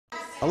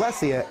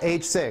Alessia,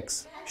 age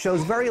 6,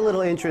 shows very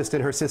little interest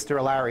in her sister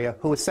Ilaria,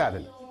 who is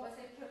 7.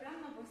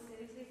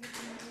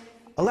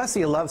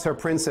 Alessia loves her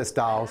princess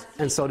dolls,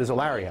 and so does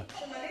Ilaria.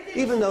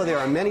 Even though there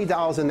are many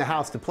dolls in the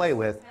house to play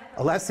with,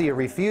 Alessia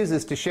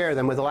refuses to share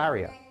them with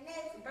Ilaria.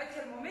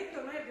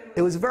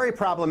 It was very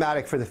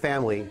problematic for the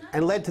family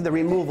and led to the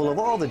removal of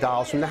all the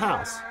dolls from the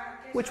house,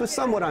 which was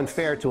somewhat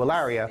unfair to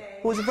Ilaria,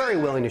 who was very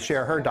willing to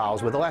share her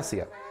dolls with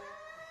Alessia.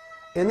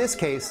 In this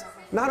case,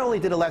 not only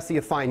did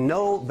Alessia find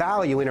no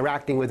value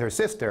interacting with her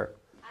sister,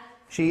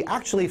 she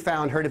actually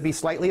found her to be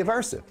slightly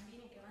aversive.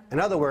 In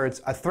other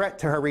words, a threat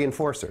to her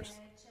reinforcers.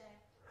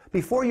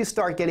 Before you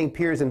start getting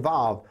peers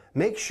involved,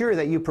 make sure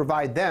that you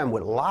provide them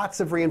with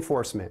lots of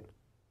reinforcement.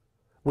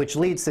 Which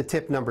leads to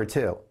tip number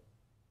 2.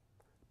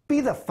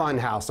 Be the fun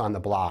house on the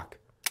block.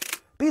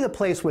 Be the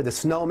place where the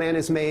snowman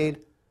is made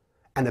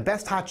and the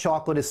best hot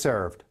chocolate is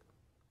served.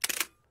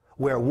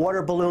 Where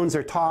water balloons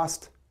are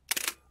tossed,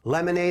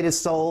 lemonade is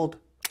sold.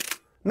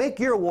 Make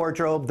your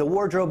wardrobe the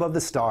wardrobe of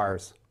the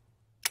stars.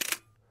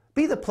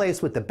 Be the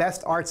place with the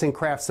best arts and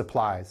crafts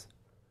supplies.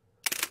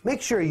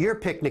 Make sure your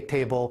picnic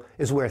table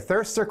is where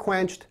thirsts are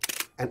quenched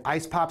and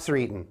ice pops are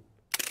eaten.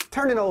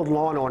 Turn an old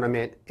lawn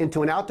ornament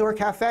into an outdoor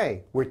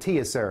cafe where tea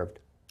is served.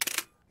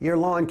 Your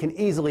lawn can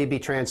easily be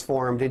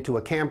transformed into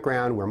a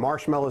campground where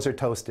marshmallows are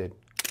toasted.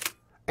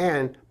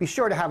 And be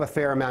sure to have a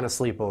fair amount of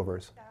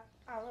sleepovers.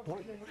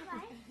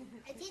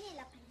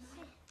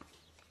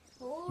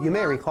 You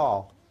may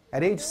recall,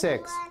 at age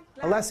 6,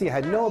 Alessia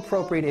had no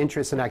appropriate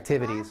interests and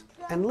activities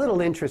and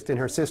little interest in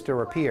her sister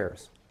or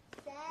peers.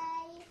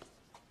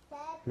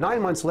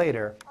 9 months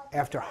later,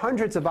 after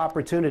hundreds of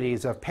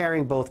opportunities of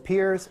pairing both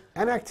peers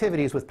and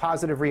activities with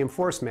positive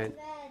reinforcement,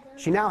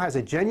 she now has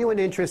a genuine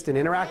interest in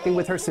interacting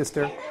with her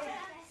sister,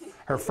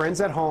 her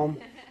friends at home,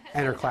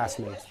 and her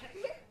classmates.